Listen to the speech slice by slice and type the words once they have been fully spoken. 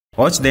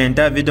Watch the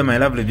entire video, my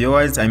lovely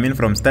viewers, I mean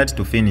from start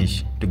to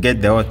finish, to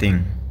get the whole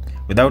thing.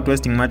 Without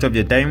wasting much of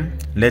your time,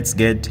 let's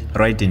get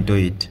right into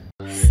it.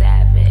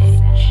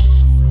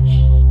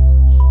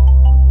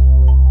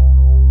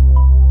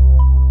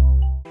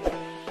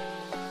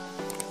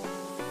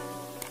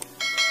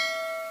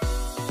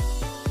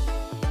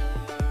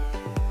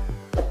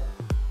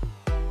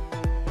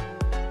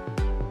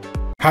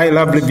 Hi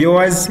lovely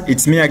viewers,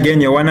 it's me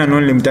again, your one and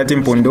only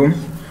Mutati Mpundu.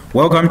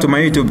 Welcome to my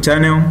YouTube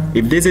channel.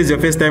 If this is your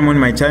first time on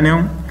my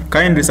channel,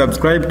 kindly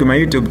subscribe to my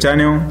YouTube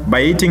channel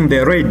by hitting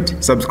the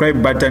red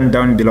subscribe button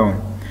down below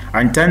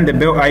and turn the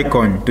bell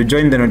icon to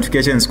join the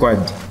notification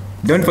squad.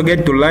 Don't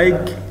forget to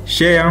like,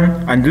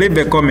 share and leave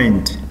a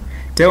comment.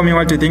 Tell me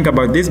what you think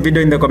about this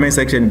video in the comment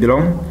section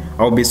below.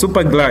 I'll be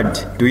super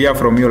glad to hear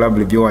from you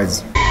lovely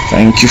viewers.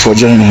 Thank you for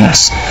joining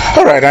us.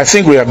 Alright, I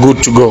think we are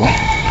good to go.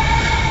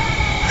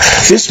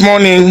 This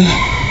morning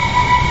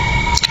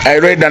I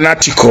read an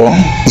article,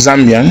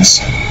 Zambians,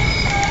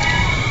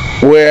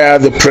 where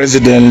the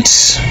president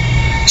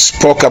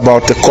spoke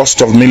about the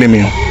cost of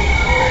millimil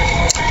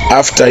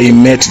after he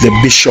met the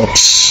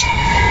bishops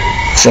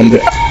from the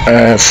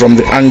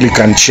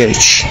Anglican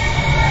Church.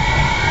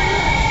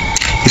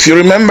 If you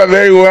remember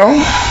very well,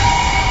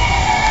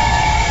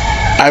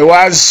 I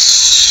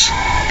was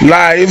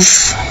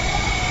live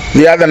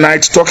the other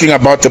night talking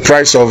about the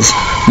price of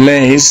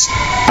maize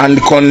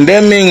and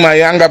condemning my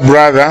younger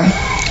brother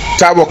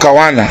Tabo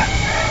Kawana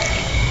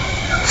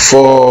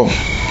for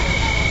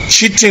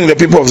cheating the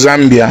people of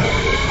Zambia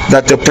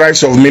that the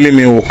price of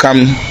millimil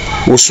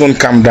will soon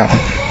come down.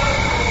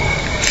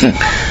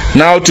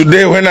 Now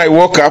today when I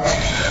woke up,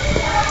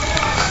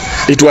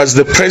 it was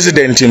the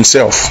president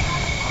himself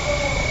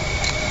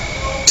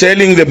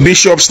telling the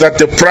bishops that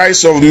the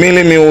price of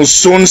millimil will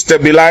soon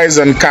stabilize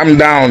and come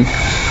down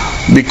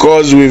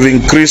because we've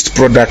increased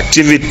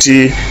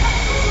productivity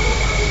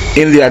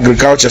in the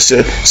agriculture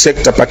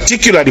sector,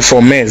 particularly for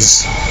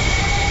maize.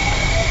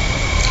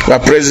 The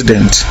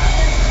president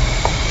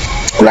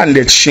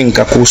ukulande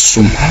chinka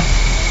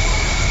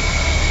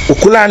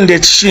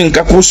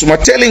kusuma,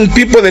 telling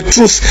people the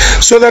truth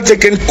so that they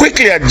can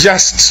quickly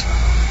adjust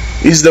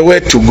is the way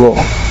to go.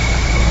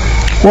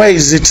 Why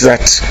is it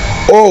that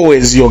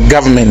always your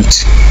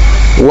government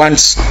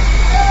wants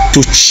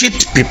to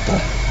cheat people?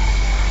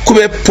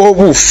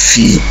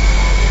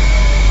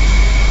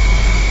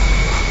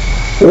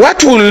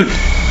 What will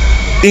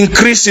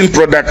increase in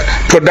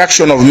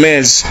production of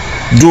maize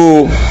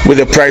do with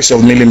the price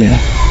of millimil?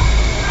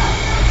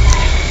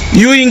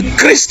 You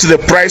increased the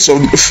price of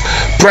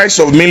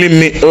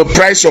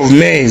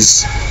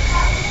maize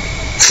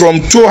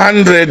from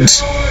 200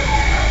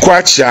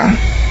 kwacha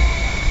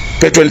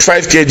per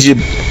 25 kg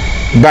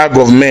bag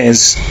of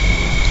maize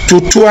to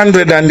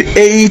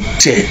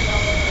 280.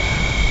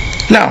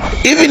 Now,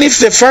 even if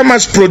the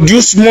farmers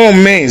produce more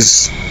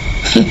maize,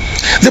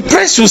 the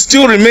price will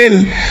still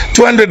remain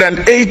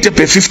 280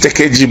 per 50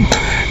 kg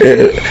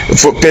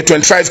per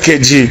 25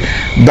 kg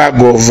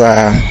bag of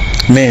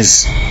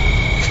maize.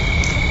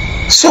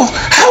 So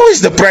how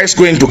is the price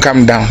going to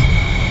come down?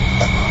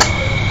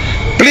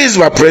 Please,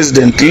 our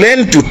president,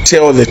 learn to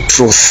tell the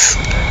truth.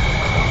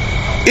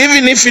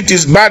 Even if it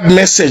is bad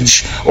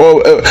message,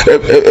 or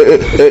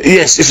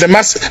yes, if the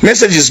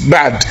message is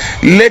bad,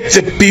 let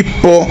the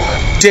people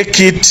take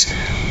it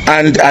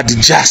and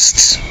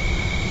adjust.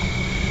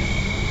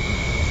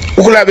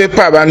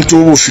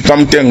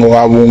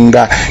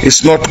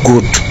 It's not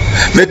good.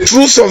 The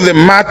truth of the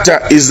matter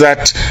is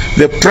that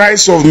the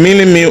price of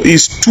millimil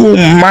is too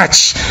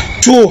much,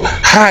 too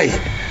high.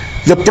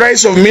 The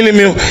price of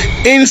millimil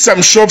in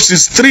some shops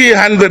is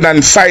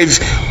 305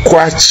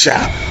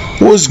 kwacha.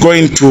 Who's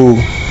going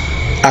to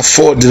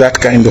afford that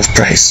kind of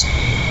price?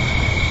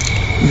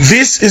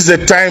 This is the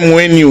time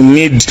when you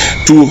need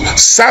to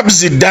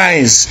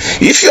subsidize.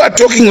 If you are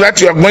talking that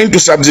you are going to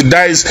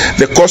subsidize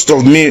the cost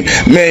of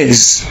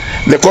maize,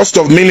 the cost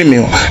of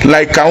millimil,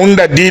 like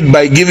Kaunda did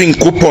by giving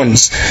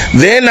coupons,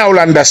 then I will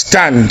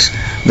understand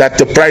that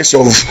the price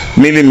of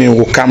millimil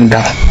will come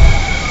down.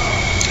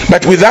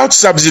 But without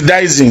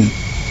subsidizing,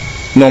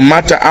 no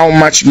matter how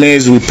much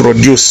maize we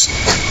produce,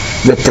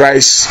 the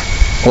price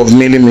of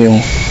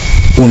millimil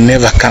will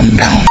never come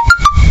down.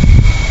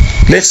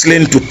 Let's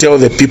learn to tell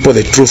the people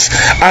the truth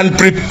and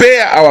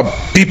prepare our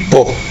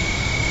people.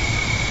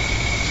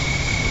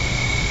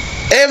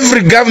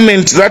 Every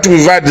government that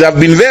we've had, they have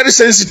been very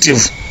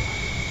sensitive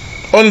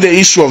on the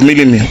issue of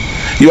millimil.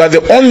 You are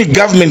the only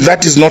government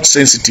that is not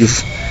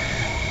sensitive.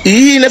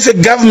 Even if a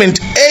government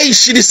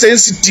is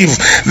sensitive,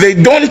 they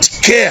don't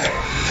care.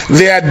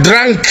 They are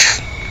drunk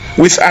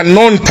with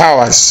unknown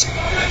powers,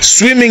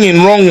 swimming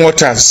in wrong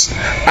waters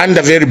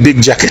under very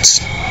big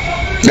jackets.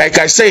 Like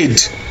I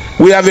said,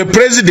 we have a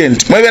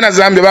president.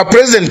 Zambia,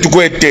 president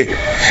tukwete.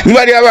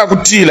 Nibali aba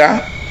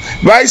kutila.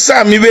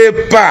 Baisa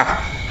mibepa.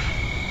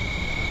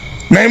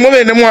 Na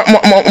imove ne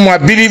mwa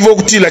believe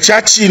kutila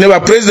chachi ne ba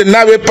president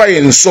na bepa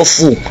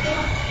yensofu.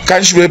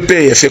 Kanshi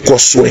bepe efe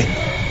koswe.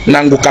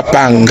 Nangu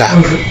kapanga.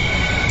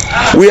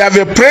 We have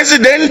a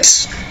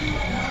president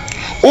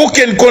who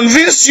can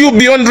convince you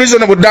beyond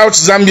reasonable doubt,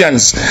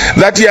 Zambians,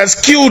 that he has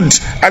killed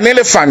an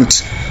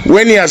elephant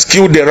when he has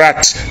killed a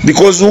rat,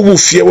 because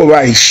ubufi abo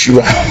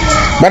baishiwa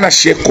bana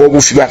sheko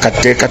obufi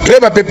bakateka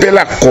tuleba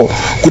pepelako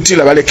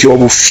kutila baleke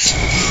obufi.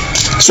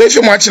 So if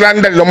you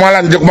mwachilanda lilo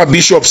mwalanda kuma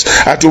bishops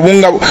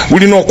atubunga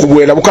ulino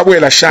okubwela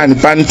bukabwela shani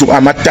pantu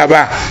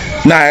amataba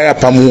na ya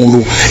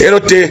pamulu ero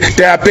te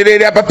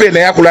apelele apapene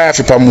yakula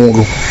yafi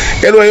pamulu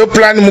ero yo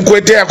plan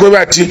mukwete yakwe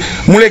bati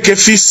muleke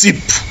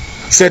fisip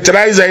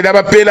fertilizer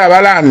idaba pela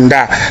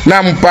abalanda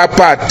na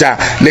mpapata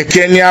le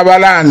Kenya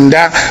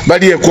abalanda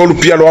bali ekolu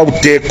pia lo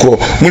abuteko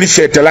muli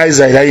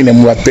fertilizer ine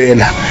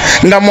mulapela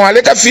nga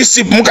mwaleka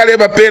fisip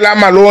mukaleba pela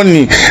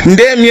amaloni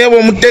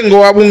ndemyebo mutengo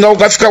wabunga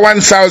ukafika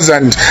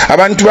 1000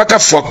 abantu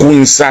bakafwa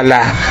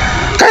kunsala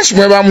kashi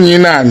mweba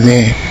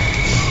munyinane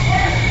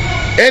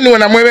eni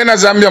wana mwebe na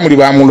Zambia muli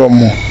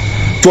bamulomo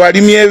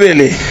twali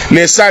myebele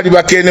lesali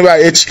bakene ba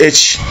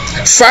HH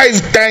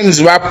 5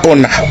 times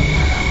bapona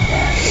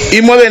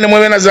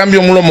mwebe na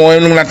Zambia mulomo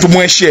wenu na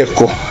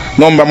tumwesheko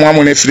nomba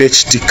mwamu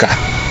nefirechitika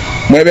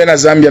mwebe na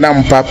Zambia na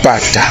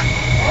mpapata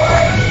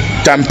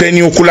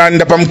tampeni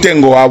ukulanda pa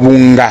mutengo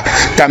wabunga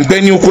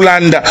tampeni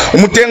ukulanda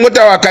umutengo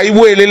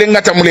tawakaibwelele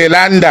ngata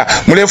mulelanda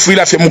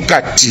mulefuila fe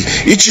mukati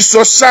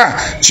ichisosa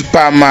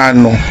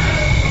chipamano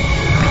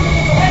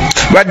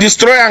ba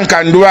destroy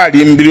ankandu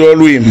ali mbili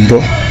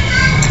olwimbo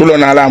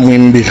ulona ala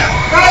mwimbila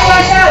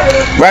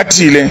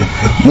batile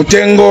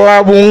mutengo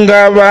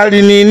wabunga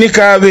bali nini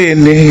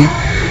kabene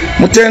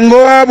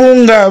mutengo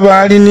wabunga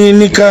bali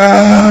nini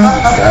ka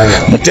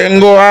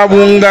mutengo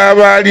wabunga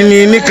bali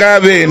nini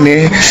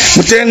kabene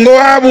mutengo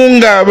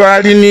wabunga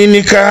bali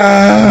nini ka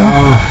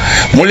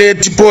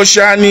muleti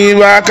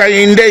poshani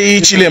Hakainde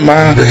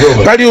Hichilema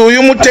bali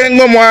uyu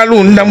mutengo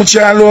mwalunda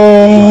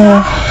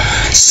muchalo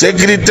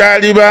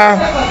secretary ba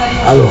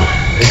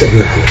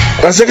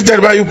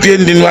secretary ba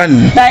UPN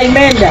dinwani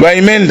ba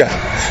imenda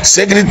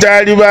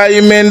secretary ba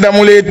imenda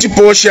muleti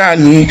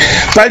poshani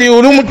pali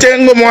ulu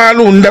mutengo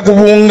mwalunda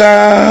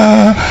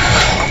kubunga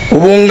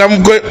ubunga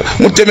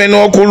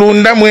mutemeno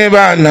kulunda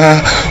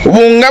mwebana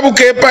ubunga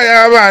bukepa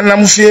ya bana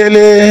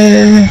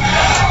mufyele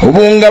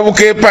ubunga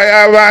bukepa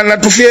ya bana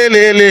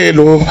tufyele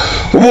lelo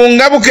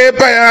ubunga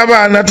bukepa ya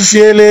bana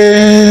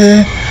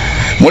tufyele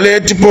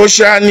muleti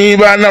poshani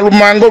bana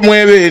lumango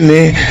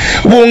mwebene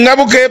ubunga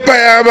bukepa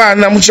ya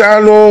bana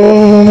muchalo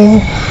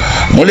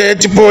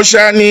muleti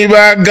poshani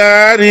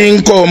bagari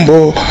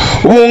nkombo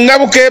ubunga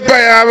bukepa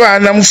ya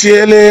bana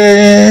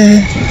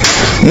mufyele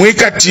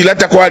mwikatila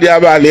takwali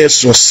abale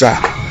sosa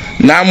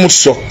na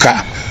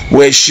musoka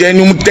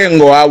wesheni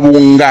mutengo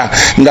wabunga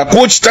nga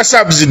kuchita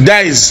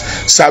subsidize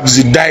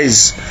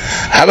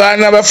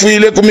abana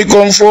bafuile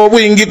kumikonfo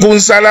bwingi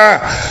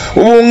kunsala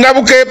ubunga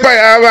bukepa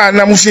ya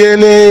abana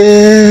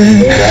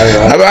mufyele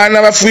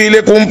abana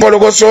bafuile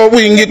kumpolokoso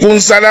bwingi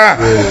kunsala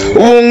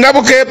ubunga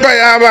bukepa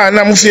ya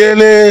abana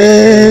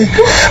mufyele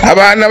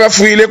abana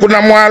bafuile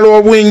kuna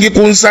mwalo bwingi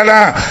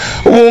kunsala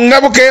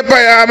ubunga bukepa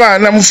ya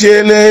abana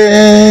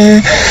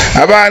mufyele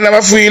abana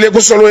bafuile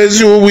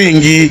kusolwezi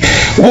ubwingi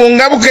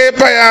ubunga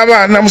bukepa ya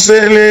abana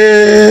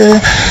musele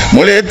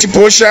muleti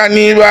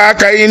poshani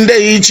Hakainde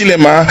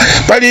Hichilema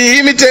pali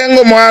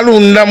imitengo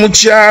mwalunda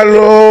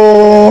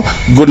muchalo.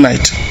 Good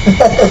night.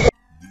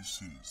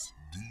 This is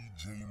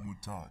DJ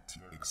Mutati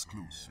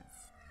exclusive.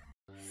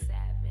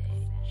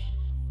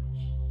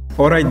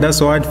 Alright,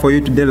 that's all for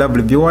you today,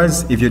 lovely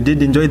viewers. If you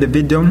did enjoy the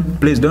video,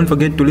 please don't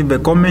forget to leave a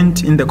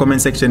comment in the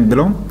comment section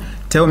below.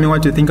 Tell me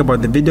what you think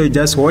about the video you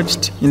just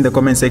watched in the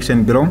comment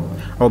section below.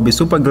 I'll be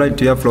super glad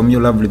to hear from you,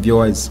 lovely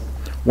viewers.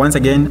 Once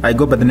again, I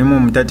go by the name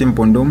of Mutati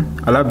Mpundu.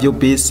 I love you,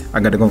 peace, I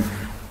gotta go.